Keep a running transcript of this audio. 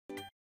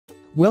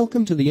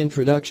Welcome to the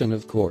introduction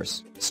of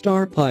course,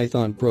 Star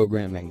Python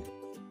Programming.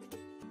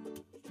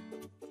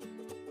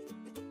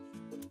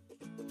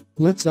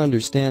 Let's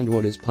understand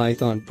what is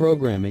Python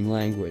programming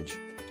language.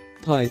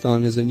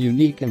 Python is a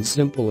unique and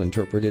simple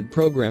interpreted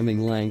programming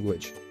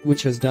language,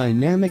 which has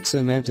dynamic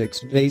semantics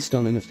based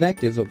on an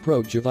effective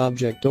approach of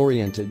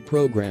object-oriented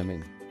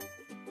programming.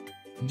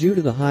 Due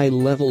to the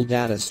high-level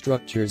data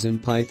structures in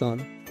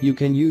Python, you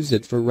can use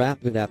it for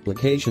rapid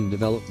application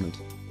development.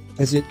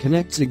 As it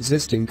connects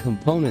existing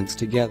components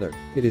together,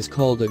 it is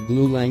called a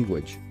glue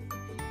language.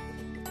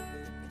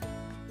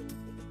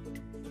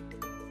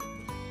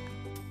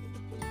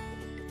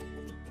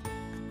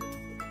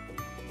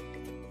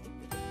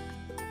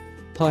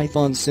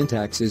 Python's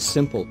syntax is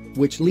simple,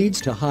 which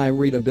leads to high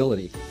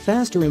readability,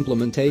 faster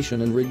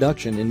implementation and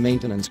reduction in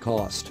maintenance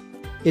cost.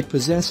 It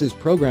possesses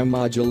program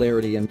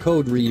modularity and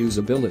code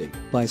reusability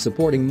by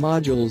supporting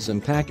modules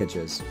and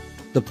packages.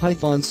 The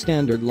Python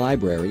standard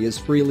library is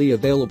freely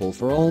available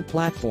for all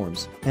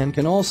platforms and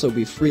can also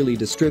be freely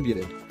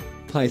distributed.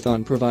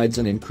 Python provides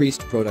an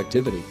increased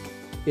productivity.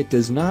 It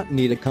does not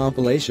need a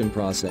compilation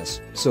process,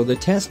 so the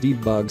test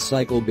debug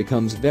cycle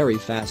becomes very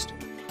fast.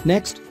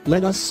 Next,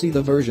 let us see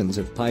the versions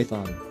of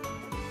Python.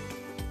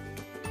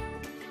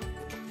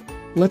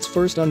 Let's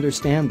first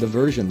understand the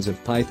versions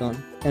of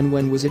Python and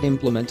when was it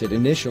implemented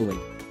initially.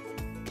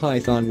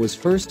 Python was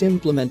first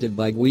implemented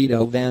by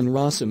Guido van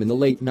Rossum in the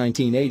late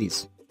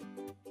 1980s.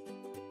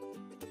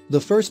 The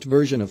first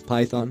version of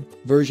Python,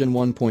 version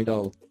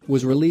 1.0,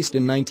 was released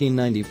in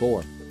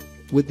 1994.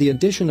 With the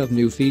addition of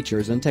new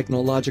features and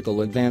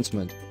technological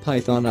advancement,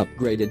 Python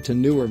upgraded to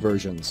newer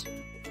versions.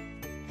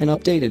 An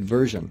updated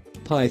version,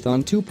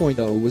 Python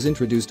 2.0, was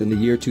introduced in the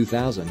year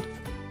 2000.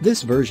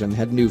 This version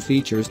had new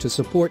features to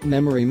support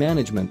memory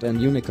management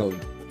and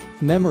Unicode.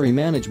 Memory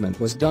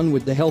management was done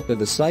with the help of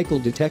a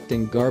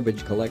cycle-detecting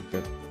garbage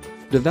collector.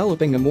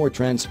 Developing a more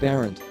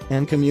transparent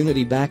and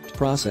community-backed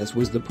process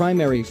was the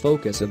primary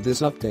focus of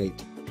this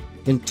update.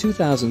 In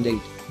 2008,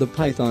 the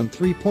Python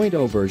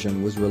 3.0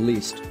 version was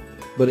released.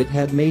 But it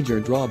had major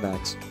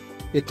drawbacks.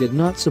 It did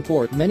not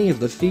support many of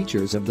the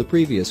features of the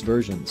previous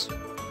versions.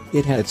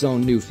 It had its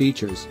own new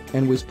features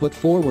and was put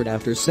forward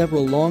after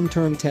several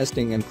long-term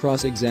testing and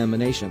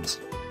cross-examinations.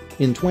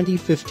 In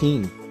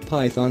 2015,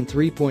 Python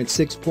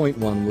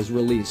 3.6.1 was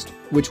released,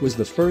 which was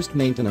the first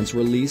maintenance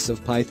release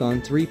of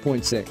Python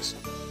 3.6.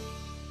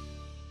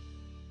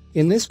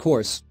 In this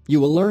course,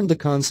 you will learn the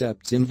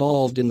concepts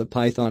involved in the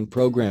Python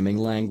programming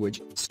language,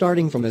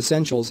 starting from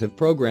essentials of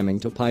programming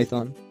to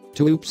Python,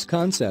 to OOPS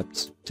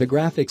concepts, to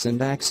graphics and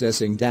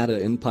accessing data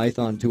in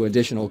Python to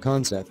additional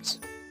concepts.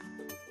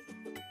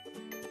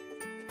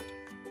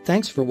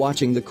 Thanks for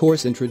watching the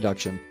course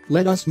introduction.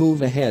 Let us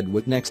move ahead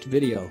with next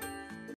video.